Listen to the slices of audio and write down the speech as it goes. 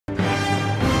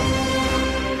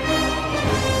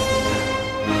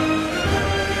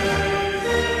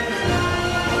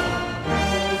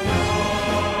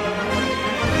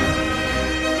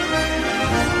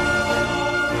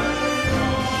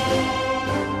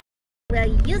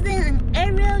using an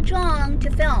aerial drone to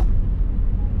film.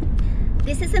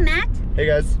 This is Matt. Hey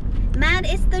guys.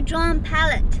 Matt is the drone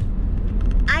pilot.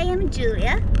 I am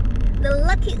Julia, the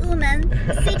lucky woman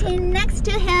sitting next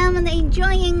to him and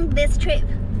enjoying this trip.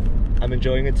 I'm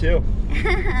enjoying it too.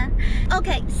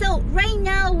 Okay, so right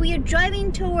now we are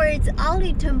driving towards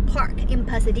Arlington Park in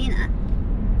Pasadena.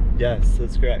 Yes,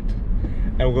 that's correct.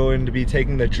 And we're going to be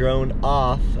taking the drone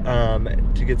off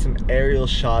to get some aerial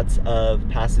shots of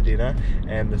Pasadena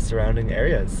and the surrounding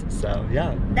areas. So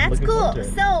yeah, that's cool.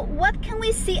 So what can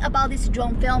we see about this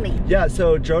drone filming? Yeah,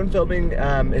 so drone filming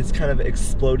has kind of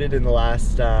exploded in the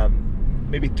last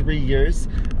maybe 3 years,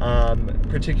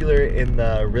 particularly in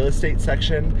the real estate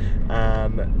section,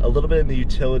 a little bit in the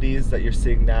utilities that you're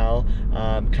seeing now,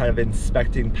 kind of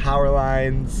inspecting power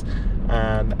lines,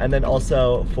 and then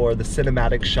also for the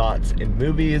cinematic shots in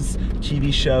movies,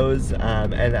 TV shows,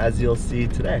 and as you'll see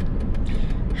today.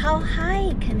 How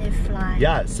high can it fly?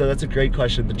 Yeah, so that's a great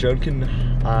question. The drone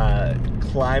can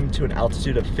climb to an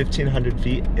altitude of 1,500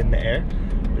 feet in the air,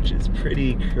 which is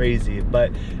pretty crazy.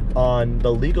 But on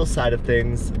the legal side of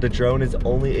things, the drone is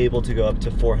only able to go up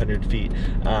to 400 feet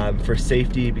for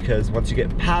safety, because once you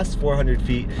get past 400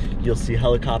 feet, you'll see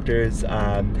helicopters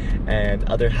and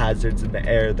other hazards in the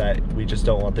air that we just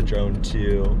don't want the drone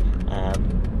to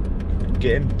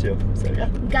get into. So yeah.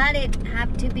 Got it.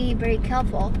 Have to be very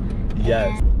careful.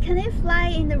 Yes. And can it fly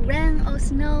in the rain or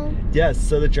snow? Yes,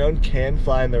 so the drone can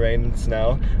fly in the rain and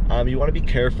snow. You want to be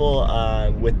careful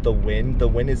with the wind. The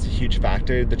wind is a huge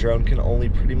factor. The drone can only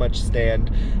pretty much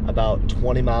stand about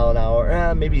 20 mile an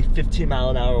hour, maybe 15 mile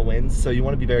an hour winds. So you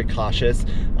want to be very cautious,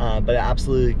 but it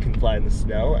absolutely can fly in the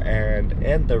snow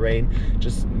and the rain,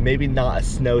 just maybe not a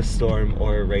snowstorm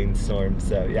or a rainstorm.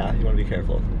 So yeah, you want to be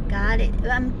careful. Got it.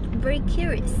 I'm very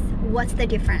curious. What's the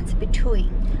difference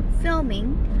between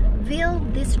filming via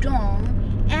this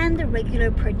drone and the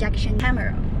regular production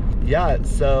camera? Yeah,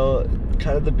 so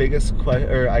kind of the biggest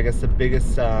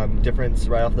difference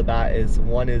right off the bat is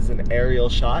one is an aerial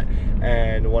shot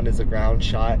and one is a ground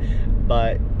shot.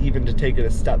 But even to take it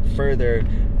a step further,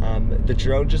 the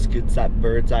drone just gets that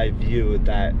bird's eye view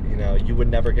that you would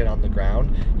never get on the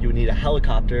ground. You would need a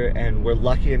helicopter, and we're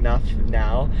lucky enough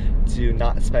now to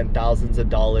not spend thousands of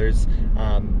dollars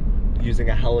using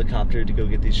a helicopter to go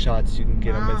get these shots. You can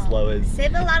get them as low as...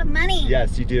 Save a lot of money.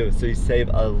 Yes, you do. So you save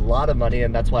a lot of money,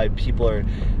 and that's why people are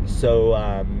so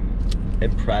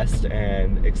impressed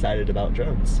and excited about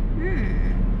drones.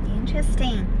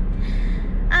 Interesting.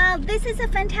 This is a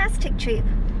fantastic trip.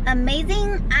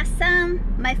 Amazing, awesome.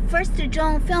 My first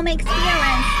drone filming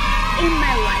experience in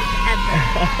my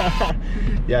life ever.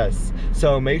 Yes.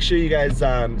 So make sure you guys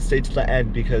stay to the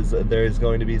end, because there's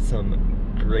going to be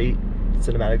some great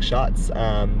cinematic shots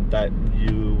that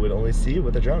you would only see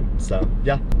with a drone. So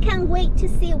yeah, can't wait to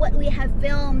see what we have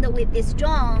filmed with this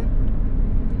drone.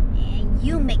 And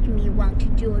you make me want to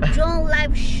do a drone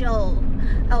live show,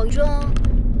 a drone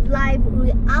live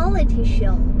reality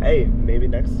show. Hey, maybe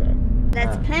next time.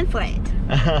 Let's plan for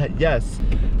it. Yes.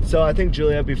 So I think,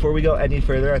 Julia, before we go any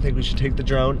further, I think we should take the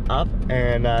drone up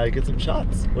and get some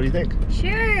shots. What do you think?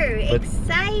 Sure.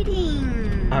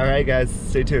 Exciting. All right, guys,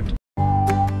 stay tuned.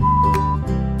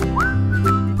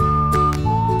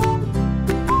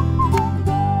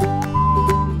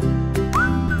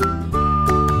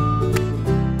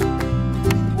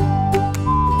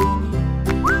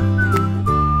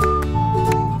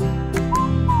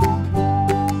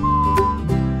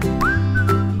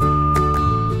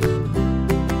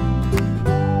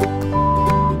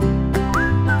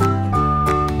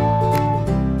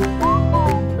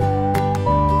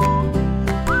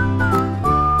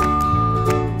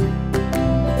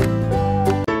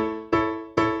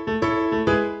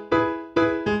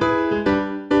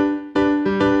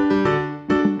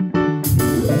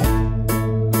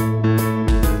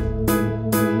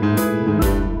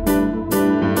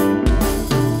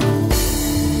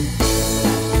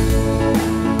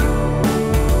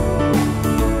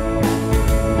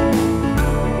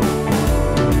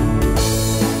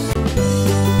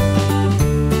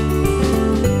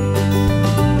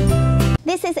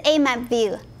 Map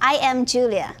view. I am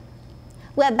Julia.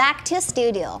 We're back to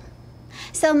studio.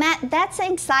 So Matt, that's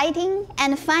an exciting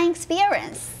and fun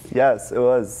experience. Yes, it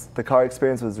was. The car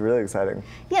experience was really exciting.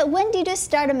 Yeah, when did you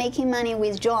start making money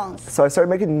with drones? So I started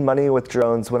making money with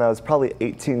drones when I was probably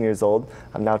 18 years old.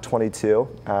 I'm now 22,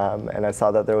 and I saw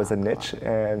that there was a niche,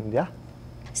 and yeah.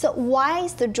 So why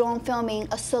is the drone filming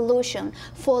a solution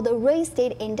for the real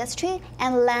estate industry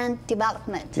and land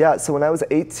development? Yeah, so when I was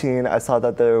 18, I saw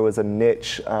that there was a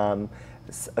niche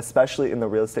especially in the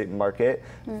real estate market,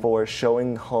 for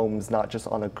showing homes not just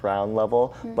on a ground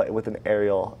level, but with an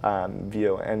aerial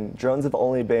view. And drones have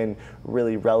only been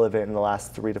really relevant in the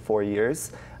last 3 to 4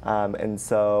 years. And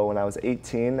so when I was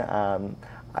 18,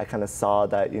 I kind of saw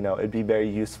that, you know, it'd be very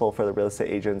useful for the real estate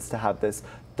agents to have this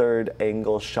third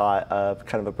angle shot of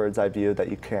kind of a bird's eye view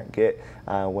that you can't get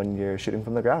when you're shooting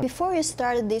from the ground. Before you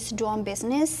started this drone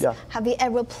business, Yeah. have you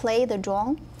ever played the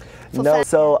drone? No,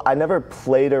 so I never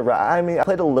played around. I mean, I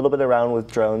played a little bit around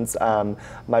with drones.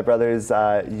 My brothers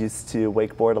used to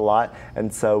wakeboard a lot,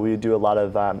 and so we would do a lot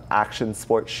of action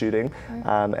sports shooting,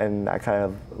 and I kind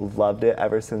of loved it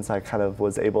ever since I kind of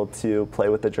was able to play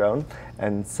with the drone.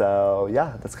 And so,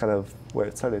 yeah, that's kind of where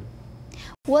it started.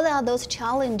 What are those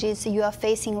challenges you are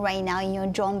facing right now in your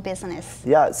drone business?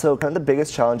 Yeah, so kind of the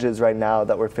biggest challenges right now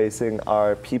that we're facing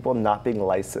are people not being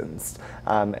licensed.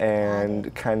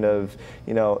 And kind of,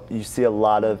 you know, you see a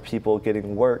lot of people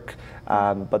getting work,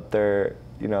 but they're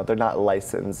not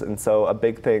licensed. And so a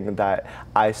big thing that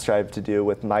I strive to do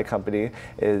with my company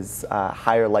is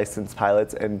hire licensed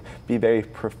pilots and be very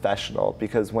professional,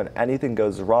 because when anything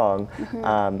goes wrong,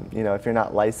 you know, if you're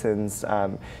not licensed,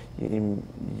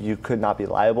 you could not be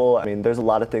liable. I mean, there's a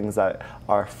lot of things that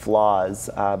are flaws,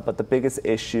 but the biggest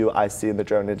issue I see in the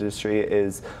drone industry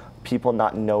is people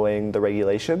not knowing the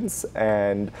regulations,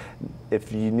 and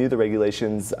if you knew the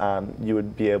regulations, you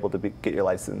would be able to get your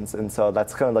license. And so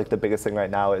that's kind of like the biggest thing right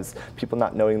now, is people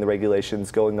not knowing the regulations,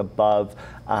 going above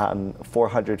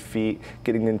 400 feet,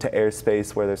 getting into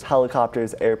airspace where there's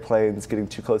helicopters, airplanes, getting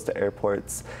too close to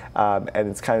airports, and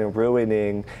it's kind of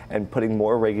ruining and putting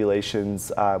more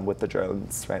regulations with the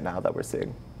drones right now that we're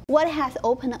seeing. What has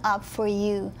opened up for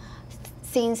you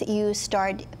since you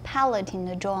started piloting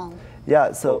the drone?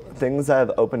 Yeah, so things that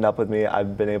have opened up with me,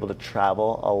 I've been able to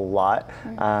travel a lot,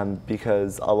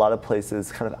 because a lot of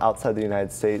places kind of outside the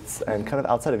United States and kind of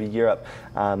outside of Europe,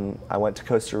 I went to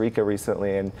Costa Rica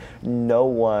recently, and no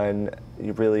one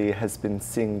really has been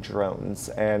seeing drones.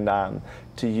 And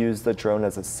to use the drone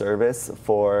as a service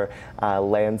for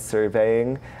land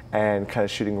surveying and kind of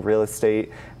shooting real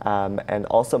estate, and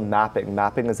also mapping.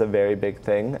 Mapping is a very big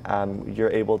thing.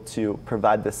 You're able to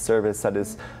provide this service that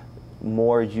is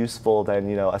more useful than,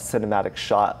 you know, a cinematic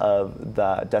shot of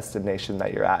the destination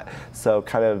that you're at. So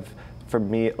kind of, for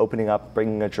me, opening up,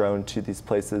 bringing a drone to these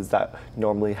places that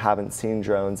normally haven't seen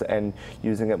drones, and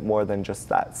using it more than just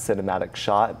that cinematic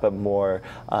shot, but more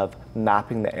of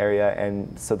mapping the area,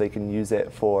 and so they can use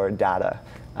it for data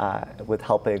with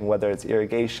helping, whether it's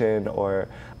irrigation or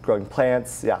growing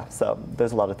plants. Yeah, so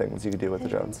there's a lot of things you can do with the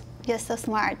drones. You're so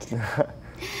smart.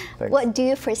 What do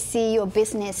you foresee your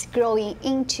business growing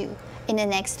into in the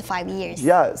next 5 years?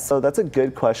 Yeah, so that's a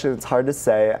good question. It's hard to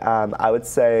say. I would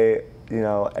say, you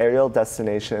know, aerial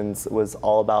destinations was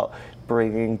all about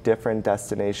bringing different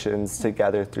destinations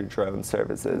together through drone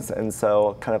services. And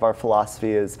so kind of our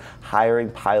philosophy is hiring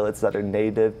pilots that are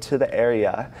native to the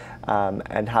area,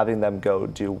 and having them go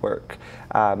do work.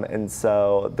 And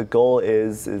so the goal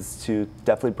is to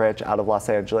definitely branch out of Los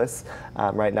Angeles.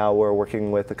 Right now we're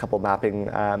working with a couple mapping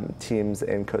teams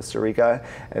in Costa Rica,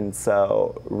 and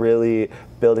so really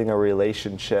building a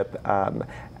relationship,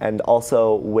 and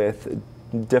also with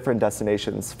different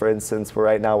destinations. For instance,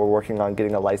 right now we're working on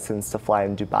getting a license to fly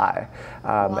in Dubai.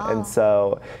 Wow. And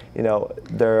so, you know,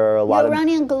 there are a lot You're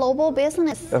running a global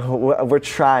business. We're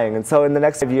trying. And so in the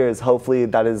next 5 years, hopefully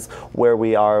that is where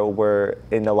we are. We're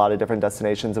in a lot of different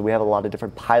destinations, and we have a lot of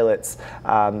different pilots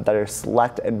that are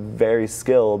select and very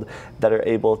skilled, that are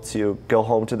able to go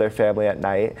home to their family at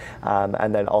night,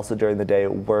 and then also during the day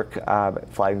work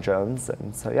flying drones.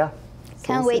 And so, yeah.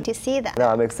 Can't wait to see that. No,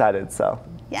 I'm excited, so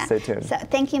yeah. Stay tuned. So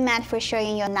thank you, Matt, for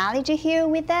sharing your knowledge here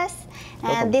with us.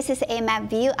 And this is AMAP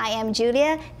View. I am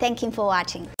Julia. Thank you for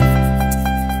watching.